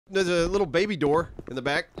there's a little baby door in the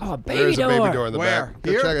back. Oh, a baby There's door. a baby door in the Where? back.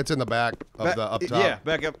 Go Here? check. It's in the back of the up top. Yeah,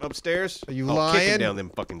 back upstairs. Are you Kicking lying? down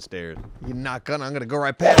them fucking stairs. You're not gonna. I'm gonna go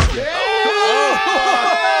right past you.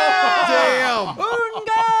 Damn!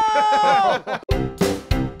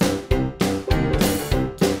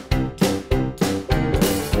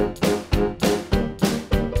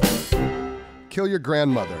 Kill your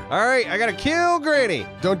grandmother. All right, I gotta kill Granny.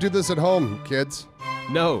 Don't do this at home, kids.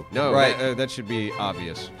 No, Right. that should be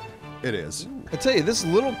obvious. It is. I tell you, this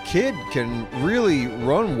little kid can really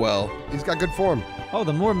run well. He's got good form. Oh,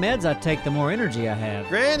 the more meds I take, the more energy I have.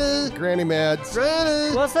 Granny, Granny Mads.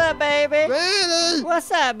 Granny, What's up, baby? Granny. What's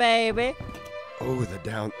up, baby? Oh, the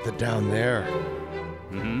down there.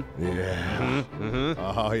 Yeah.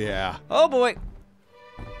 Oh yeah. Oh, boy.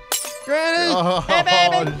 Granny. Oh Hey,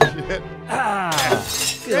 baby. shit. Ah,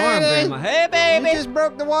 good arm, Granny. Grandma. Hey, You baby. just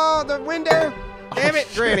broke the wall, the window. Damn it,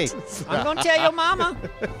 Granny. I'm going to tell your mama.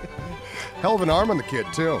 Hell of an arm on the kid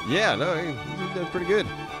too. Yeah, no, he did pretty good.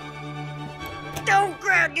 Don't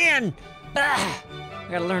crack in. Ah,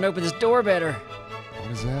 I got to learn to open this door better.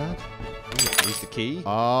 What is that? Here's the key.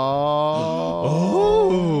 Oh.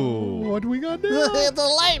 What do we got now? The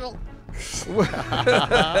ladle.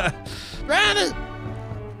 Granny.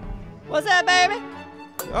 What's up, baby?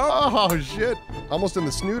 Oh shit! Almost in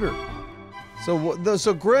the snooter.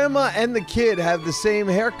 So Grandma and the kid have the same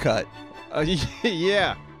haircut.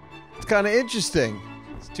 Yeah. It's kind of interesting.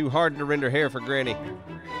 It's too hard to render hair for Granny.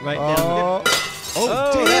 Right down.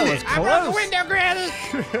 Oh, damn that it! was close. window, Granny.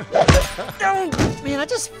 Don't. Man, I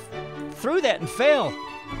just threw that and fell.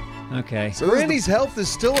 Okay. So this is Granny's health is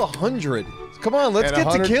still 100. Come on, let's And get to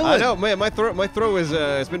 100 killing. I know, man. My throw is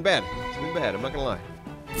it's been bad. It's been bad. I'm not gonna lie.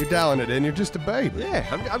 You're dialing it in. You're just a baby. Yeah,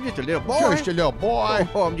 I'm just a little boy. Just a little boy.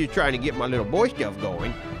 Oh, I'm just trying to get my little boy stuff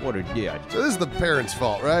going. What a dick. So this is the parents'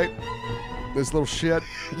 fault, right? This little shit.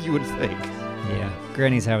 You would think. Yeah,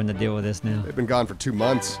 Granny's having to deal with this now. They've been gone for 2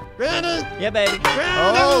 months. Granny. Yeah, baby.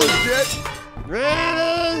 Oh shit!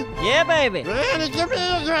 Granny. Yeah, baby. Granny, come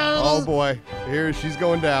here, Granny. Oh boy, here she's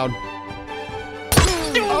going down.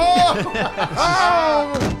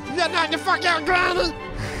 Oh! You got knocked the fuck out, Granny.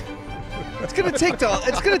 It's gonna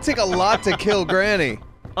take a lot to kill Granny.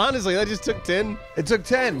 Honestly, that just took 10. It took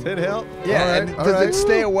 10. 10 help. Yeah, All right, and all does right. it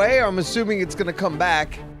stay away? Or I'm assuming it's gonna come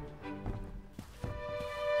back.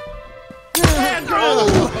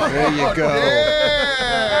 There you go.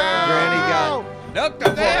 Granny got knocked the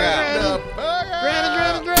fuck out.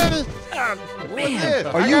 Granny. Man.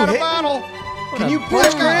 Are you hit? Can you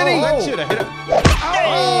push Granny? Oh, that should have hit him.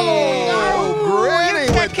 Oh, Granny You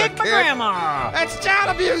got with the kicked my kick. grandma. That's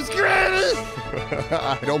child abuse, Granny.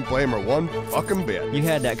 I don't blame her one fucking bit. You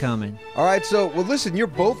had that coming. All right, so well, listen, you're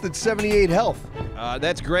both at 78 health.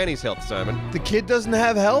 That's Granny's health, Simon. The kid doesn't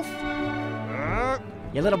have health.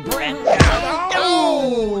 You little brat.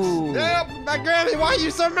 Oh! Help, my Granny, why are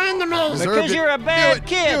you so mean to me? Deserved Because it. you're a bad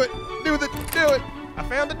kid. Do it. Do it. Do it. I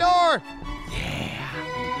found the door.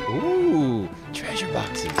 Yeah. Ooh, treasure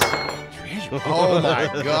boxes. Treasure boxes. Oh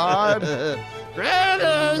my God. Granny.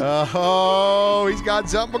 Oh, he's got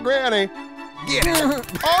something for Granny. Get it.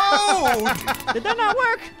 Oh! Did that not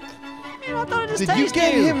work? Man, I thought it just Did you tased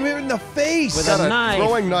get him in the face? With Got a a knife.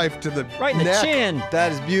 throwing knife to the Right in the neck. chin.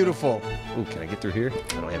 That is beautiful. Ooh, can I get through here?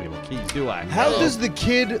 I don't have any more keys, do I? How does the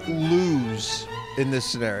kid lose in this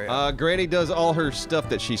scenario? Granny does all her stuff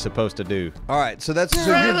that she's supposed to do. All right, so that's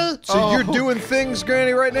you're doing things,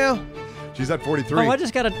 Granny, right now. She's at 43. Oh, I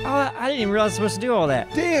just got to. Oh, I didn't even realize I was supposed to do all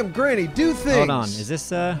that. Damn, Granny, do things. Hold on. Is this,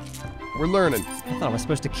 We're learning. I thought I was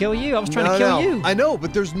supposed to kill you. I was trying No, to kill no. you. I know,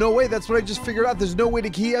 but there's no way. That's what I just figured out. There's no way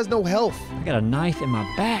he has no health. I got a knife in my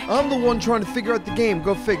back. I'm the one trying to figure out the game.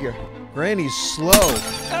 Go figure. Granny's slow.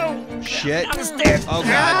 Oh, Shit. I'm scared. Oh,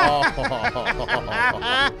 God.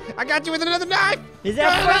 I got you with another knife. Is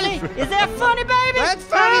that funny? Is that funny, baby? That's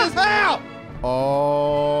funny as hell.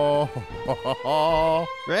 Oh.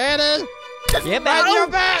 Granny. Yeah, Right in your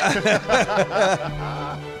baby.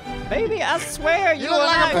 back. Baby, I swear you You look and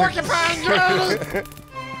like a I- porcupine, Granny.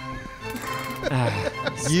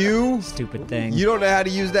 You Stupid thing. don't know how to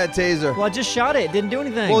use that taser. Well, I just shot it. It didn't do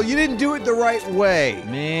anything. Well, you didn't do it the right way.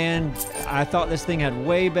 Man, I thought this thing had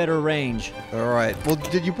way better range. All right. Well,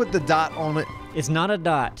 did you put the dot on it? It's not a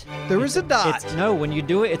dot. There is a dot. No, when you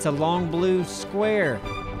do it, it's a long blue square.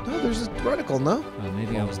 No, there's a reticle, no? Oh,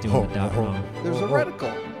 maybe I was doing the dot wrong. There's a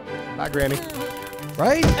reticle. Bye, Granny.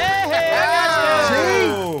 Right? Hey, I got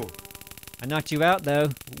Oh. I knocked you out, though.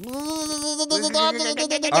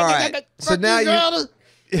 All right. So now you.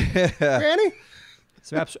 Granny?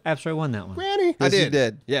 So Abstro won that one. Granny? Yes, you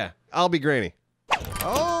did. Yeah, I'll be Granny.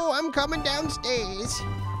 Oh, I'm coming downstairs.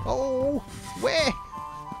 Oh,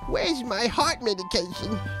 Where's my heart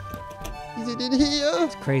medication? Is it in here?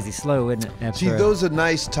 It's crazy slow, isn't it? See, those are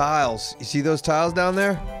nice tiles. You see those tiles down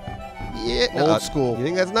there? Yeah. Old school. You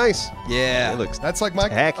think that's nice? Yeah. It looks. That's like my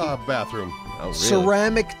tacky. Bathroom. Oh, really?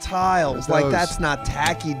 Ceramic tiles. Like, Those. that's not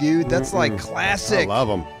tacky, dude. That's like I classic. love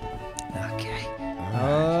them. Okay.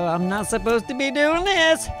 Oh, I'm not supposed to be doing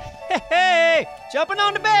this. Hey, jumping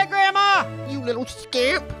on the bed, Grandma. You little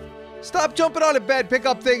scamp. Stop jumping on the bed, pick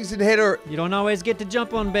up things, and hit her. You don't always get to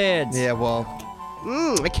jump on beds. Yeah, well.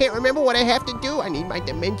 I can't remember what I have to do. I need my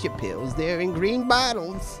dementia pills. They're in green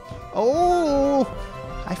bottles. Oh,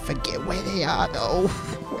 I forget where they are, though.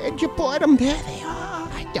 Where'd you put them? There they are.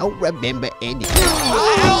 I don't remember anything.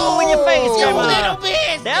 Oh, in your face, you Grandma. little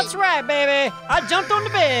bitch. That's right, baby. I jumped on the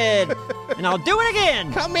bed, and I'll do it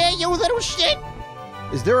again. Come here, you little shit.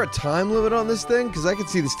 Is there a time limit on this thing? Because I can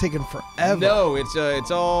see this taking forever. No, it's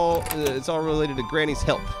all related to Granny's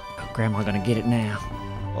health. Oh, Grandma gonna get it now.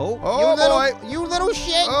 Oh, You little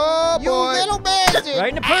shit. Oh, you boy. little bastard. Right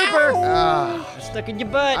in the pooper. Ah, It's stuck in your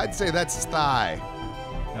butt. I'd say that's his thigh.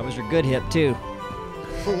 That was your good hip, too.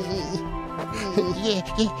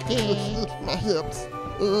 My hips.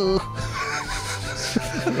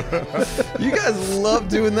 You guys love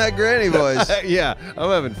doing that granny voice. yeah, I'm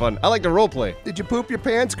having fun. I like to role play. Did you poop your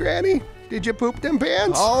pants, Granny? Did you poop them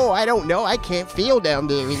pants? Oh, I don't know. I can't feel down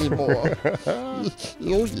there anymore. Oh,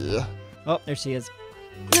 yeah. Oh, there she is.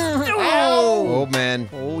 Oh, man.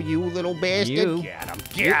 Oh, you little bastard. You. Get him.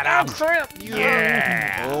 Get him.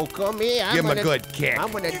 Yeah. Oh, come here. Give him a good kick.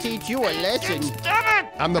 I'm going to teach you a lesson.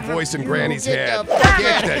 I'm the voice in Granny's get head. the-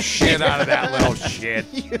 Get the shit out of that little shit.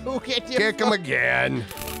 You get the Kick him fuck- again.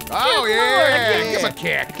 Oh, Lord, yeah. yeah. Give him a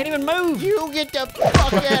kick. I can't even move. You get the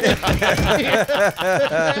fuck out of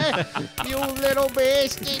here. You little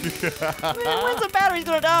bastard. When's the battery's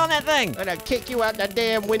gonna die on that thing? I'm going to kick you out the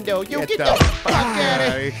damn window. You Get get the the fuck out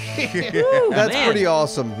of here. That's man. pretty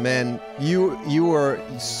awesome, man. You are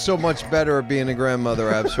so much better at being a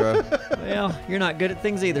grandmother, Abstra. Well, you're not good at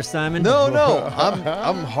things either, Simon. No,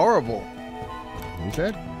 I'm horrible.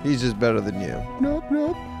 Okay. He's just better than you. Nope,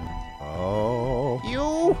 nope. Oh.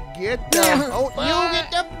 You Get the. Oh, you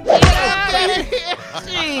get the fuck out of here.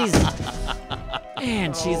 Jeez.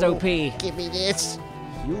 Man, she's OP. Give me this.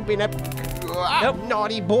 You've been a Nope.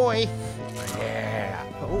 naughty boy. Yeah.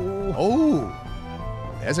 Oh. Oh.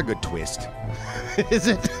 There's a good twist. Is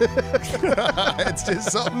it? It's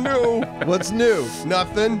just something new. What's new?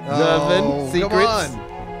 Nothing. Oh, Secrets. Come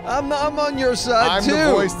on. I'm on your side, I'm too.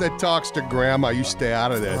 the voice that talks to Grandma. You stay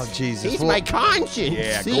out of Oh, this. Jesus. He's Well, my conscience.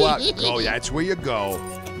 Yeah, go out. Go. That's where you go.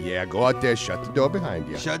 Yeah, go out there. Shut the door behind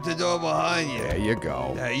you. Shut the door behind you. There you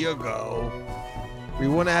go. There you go. We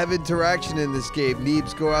want to have interaction in this game.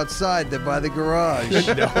 Neebs, go outside. They're by the garage.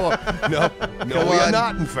 No, Come we are on.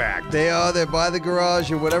 not, in fact. They are. They're by the garage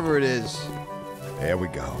or whatever it is. There we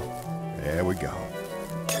go. There we go.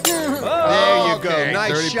 There you go. Okay,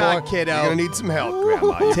 Nice dirty shot, boy. kiddo. You're gonna need some help,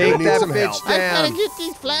 Grandma. You're Take gonna need that some bitch help. I down. gotta get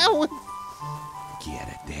these flowers. Get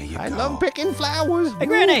it. There you I go. love picking flowers. Hey,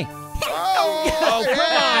 Granny. Oh, come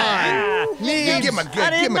Ah, on. Give him a good. I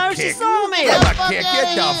Give didn't him know a she kick. saw me. Give him a Fuck kick. outta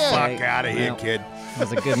Get the here. fuck out of here, Well. kid. That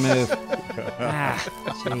was a good move. Ah,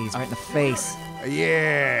 jeez, right in the face.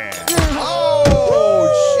 Yeah. Oh,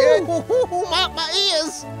 shit. My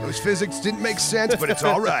ears. Those physics didn't make sense, but it's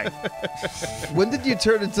all right. When did you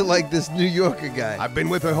turn into like this New Yorker guy? I've been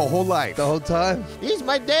with her her whole life. The whole time? He's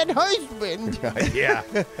my dead husband. Yeah.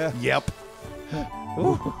 Yep.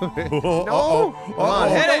 No. Come on,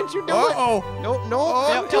 hit it. Don't you do it. Uh-oh. No, no.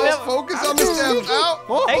 Oh, just focus on the steps. Out.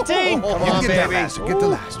 18. Come on, get that last one. Get the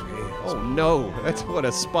last one. Oh no, that's what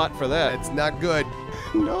a spot for that. That's not good.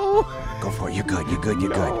 No. Go for it. You're good. You're good. You're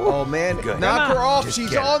good. Oh, man. Good. Knock her off. Just She's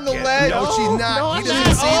get it, on the get it. ledge. No, she's not. No, He I'm doesn't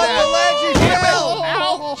not. see on that. the ledge. She fell.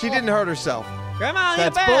 Ow. She didn't hurt herself. Grandma,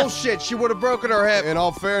 That's get back. bullshit. She would have broken her hip. In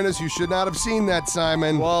all fairness, you should not have seen that,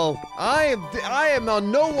 Simon. Well, I am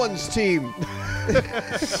on no one's team.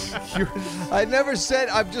 I never said.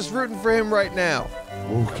 I'm just rooting for him right now.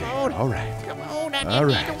 Okay. All right. Come on. I All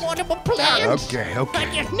need right. to water my plants. Okay. I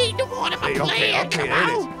Okay. just need to water my Okay. plants. Okay. Come There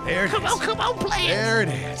it is. on. There it Come is. on, come on, plants. There it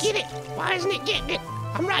is. Get it. Why isn't it getting it?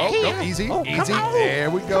 I'm right Oh, here. no, easy, Oh, easy. Come on. There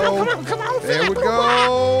we go. Come on, come on. There we Philip.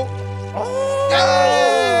 go. Oh,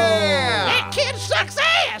 Yeah. that kid sucks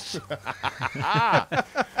ass.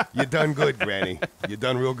 You done good, Granny. You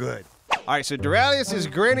done real good. All right, so Duralius is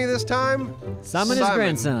Granny this time. Simon is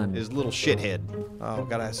grandson. Is little shithead. Oh,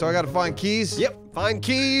 so I gotta find keys. Yep. Find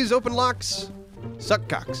keys, open locks, suck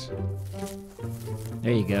cocks.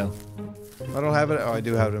 There you go. I don't have it. Oh, I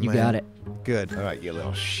do have it in You my got hand. it. Good. All right, you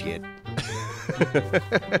little shit.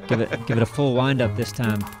 Give it a full wind up this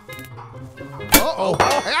time. Uh-oh. Oh,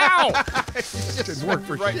 ow! Just work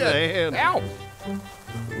for right in shit. the hand. Ow!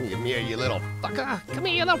 Come here, you little fucker. Come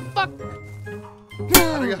here, you little fuck.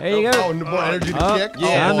 There you go. Oh, no more energy to Oh, kick?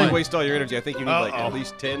 Yeah, Simon. don't waste all your energy. I think you need like at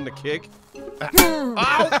least 10 to kick.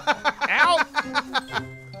 Ow!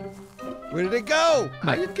 Where did it go?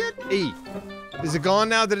 How you kick? E. Is it gone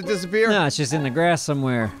now? Did it disappear? No, it's just in the grass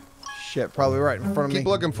somewhere. Shit, probably right in front of Keep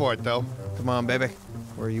me. looking for it, though. Come on, baby.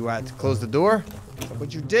 Where are you at? Close the door? Is that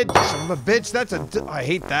what you did? You son of a bitch. That's I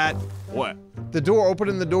hate that. What? The door,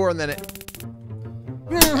 opening the door, and then it.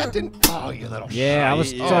 That didn't. Oh, you little Yeah, I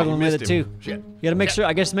was Yeah, struggling you with it missed him. too. shit. You gotta make sure,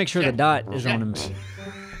 I guess make sure the dot is on him.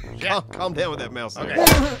 Calm down with that mouse there.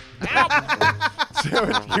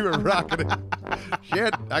 You were rocking it.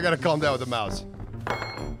 Shit, I gotta calm down with the mouse.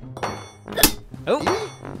 Oh,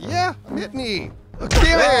 Yeah, I'm hitting E. Come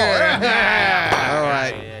here! Yeah. All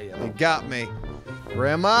right. You got me.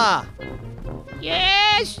 Grandma!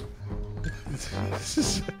 Yes.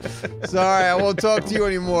 Sorry, I won't talk to you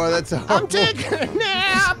anymore. That's all. I'm taking a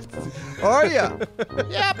nap. Are ya?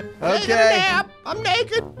 Yep. Taking a Okay. nap. I'm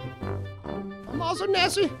naked. I'm also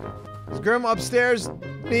Nessie. Is Grandma upstairs?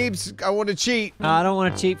 Neebs, I want to cheat. I don't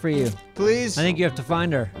want to cheat for you. Please? I think you have to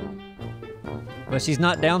find her. But she's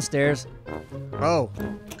not downstairs. Oh,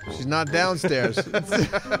 she's not downstairs.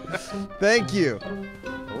 Thank you.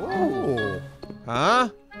 Oh. Huh?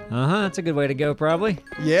 Uh-huh, that's a good way to go, probably.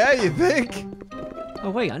 Yeah, you think? Oh,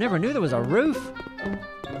 wait, I never knew there was a roof.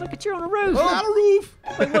 Look at you on a roof. Not a roof.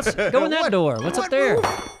 Wait, go in that door. What's up there?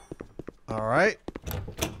 All right.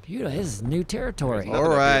 Beautiful, this is new territory. Nothing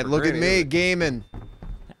All up right, here for look at Granny, me gaming.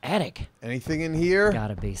 Attic. Anything in here?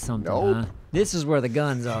 Gotta be something, Nope. huh? This is where the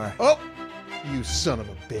guns are. Oh, you son of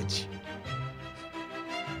a bitch.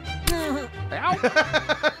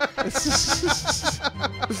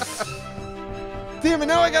 Damn it,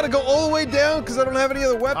 now I gotta go all the way down because I don't have any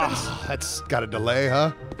other weapons? That's got a delay,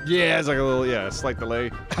 huh? Yeah, it's like a little, slight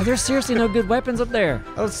delay. Are there seriously no good weapons up there?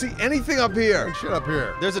 I don't see anything up here. Shit up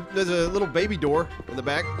here. There's a little baby door in the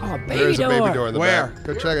back. Oh, a baby There's door. a baby door in the Where? back.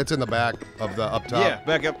 Go check. It's in the back of the up top. Yeah,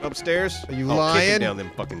 back upstairs. Are you I'll kick lying? it down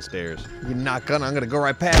them fucking stairs. You're not gonna. I'm gonna go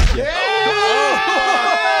right past you.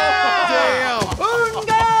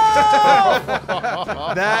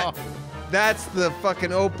 Damn. That's the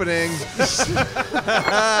fucking opening.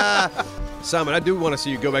 Simon, I do want to see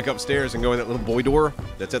you go back upstairs and go in that little boy door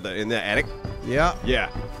that's in the attic. Yeah, Yeah,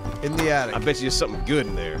 in the attic. I bet you there's something good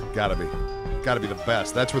in there. Gotta be. Gotta be the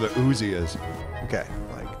best. That's where the Uzi is. Okay,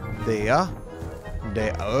 like there.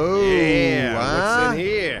 There. Oh, Yeah, huh? what's in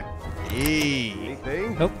here? Eee.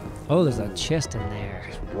 Anything? Oh, there's a chest in there.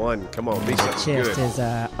 One, come on, be something Chest good. is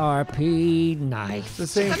a RP knife. The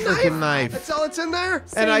same freaking knife. That's all that's in there?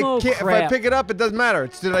 And I Same old can't. If I crap. pick it up, it doesn't matter.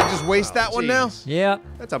 Did I just waste that one now? Jeez. Yep.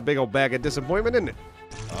 That's a big old bag of disappointment, isn't it?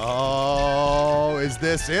 Oh, is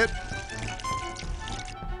this it?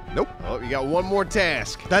 Nope. Oh, you got one more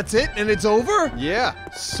task. That's it, and it's over. Yeah.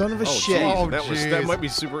 Son of a Oh, shit. jeez, Oh, that jeez. might be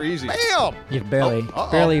super easy. Bam! You've barely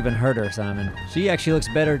uh-oh. barely even hurt her, Simon. She actually looks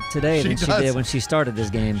better today She than she does. did when she started this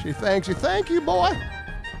game. She thanks you. Thank you, boy.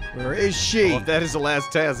 Where is she? Well, if that is the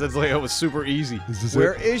last task, that's like it was super easy. Is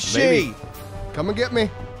Where is she? Maybe. Come and get me.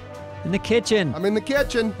 In the kitchen. I'm in the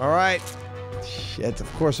kitchen. All right. Shit.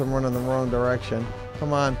 Of course, I'm running the wrong direction.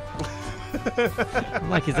 Come on. I'm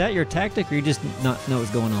like, is that your tactic, or you just not know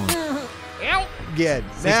what's going on? Good.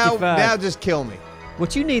 Now, 65. now, just kill me.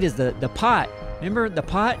 What you need is the pot. Remember the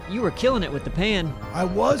pot? You were killing it with the pan. I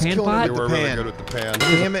was Pan killing pot? it You with were the really pan. good with the pan.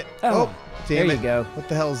 Damn it. Oh, damn there it. you go. What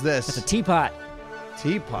the hell is this? That's a teapot.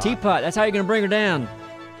 teapot. Teapot. That's how you're gonna bring her down.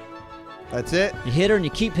 That's it. You hit her and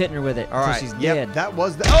you keep hitting her with it All until right. she's Yep. dead. That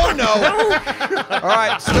was the. Oh no! All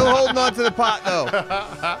right. Still holding on to the pot though.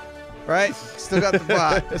 Right. Still got the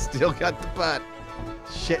pot. Still got the butt.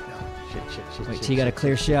 Shit. No. Shit. Wait, she got a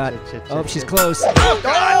clear shot. shit, Oh, shit, she's shit. close.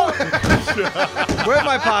 Where'd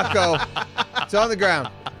my pot go? It's on the ground.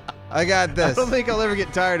 I got I this. don't think I'll ever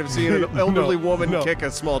get tired of seeing an elderly woman no. kick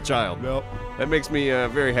a small child. Nope. That makes me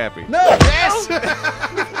very happy. No.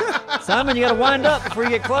 Yes. Simon, you gotta wind up before you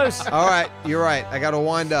get close. All right. You're right. I got to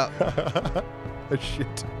wind up.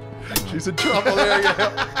 Shit. She's in trouble there.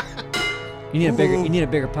 Yeah. You need a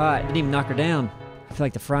bigger pot. Didn't even knock her down. I feel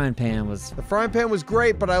like the frying pan was. The frying pan was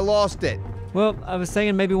great, but I lost it. Well, I was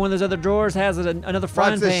thinking maybe one of those other drawers has another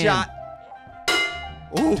frying What's the pan. shot?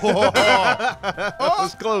 Ooh. That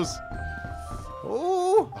was close.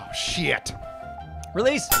 Ooh. Oh, shit.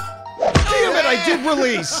 Release. Damn it! I did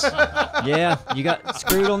release. Yeah, you got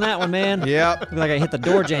screwed on that one, man. Yep. Looked like I hit the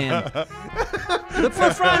door jam. Look for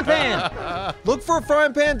a frying pan. Look for a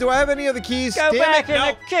frying pan. Do I have any of the keys? Go Damn back it. in No.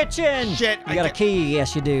 the kitchen. Shit, You I got a can't- key?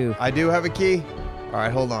 Yes, you do. I do have a key. All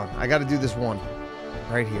right, hold on. I got to do this one.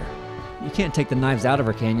 Right here. You can't take the knives out of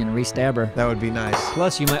her, can you, and re-stab her? That would be nice.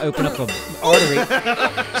 Plus, you might open up an artery.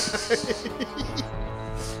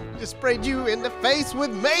 Just sprayed you in the face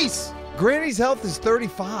with mace. Granny's health is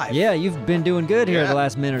 35. Yeah, you've been doing good here Yeah. the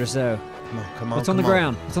last minute or so. Come on, come on. What's on the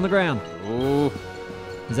ground? What's on the ground? Ooh.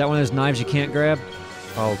 Is that one of those knives you can't grab?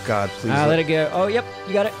 Oh, God, please. Let it go. Oh, yep,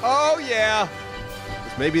 you got it. Oh, yeah.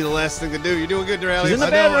 This may be the last thing to do. You're doing good, Dorelli. She's in the I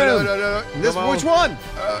know, bedroom. No. This, Come on. which one?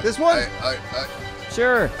 This one?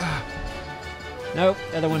 Sure. Nope,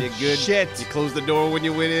 the other one. You good? Shit. You closed the door when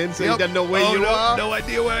you went in, so Yep. he doesn't know where Oh, you no. are. No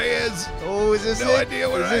idea where he is. Oh, is this No it? idea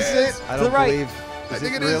where is I this is. it? I To the don't right. believe. I Is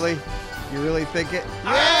think it it is. really? You really think it?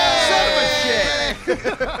 Son of a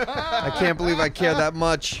shit. I can't believe I care that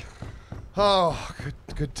much. Oh,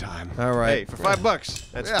 good time. All right. Hey, for $5,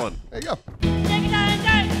 that's Yeah, fun. there you go.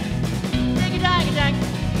 Ding-a-dang-dang. Ding-a-dang-dang.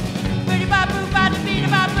 Pretty bop.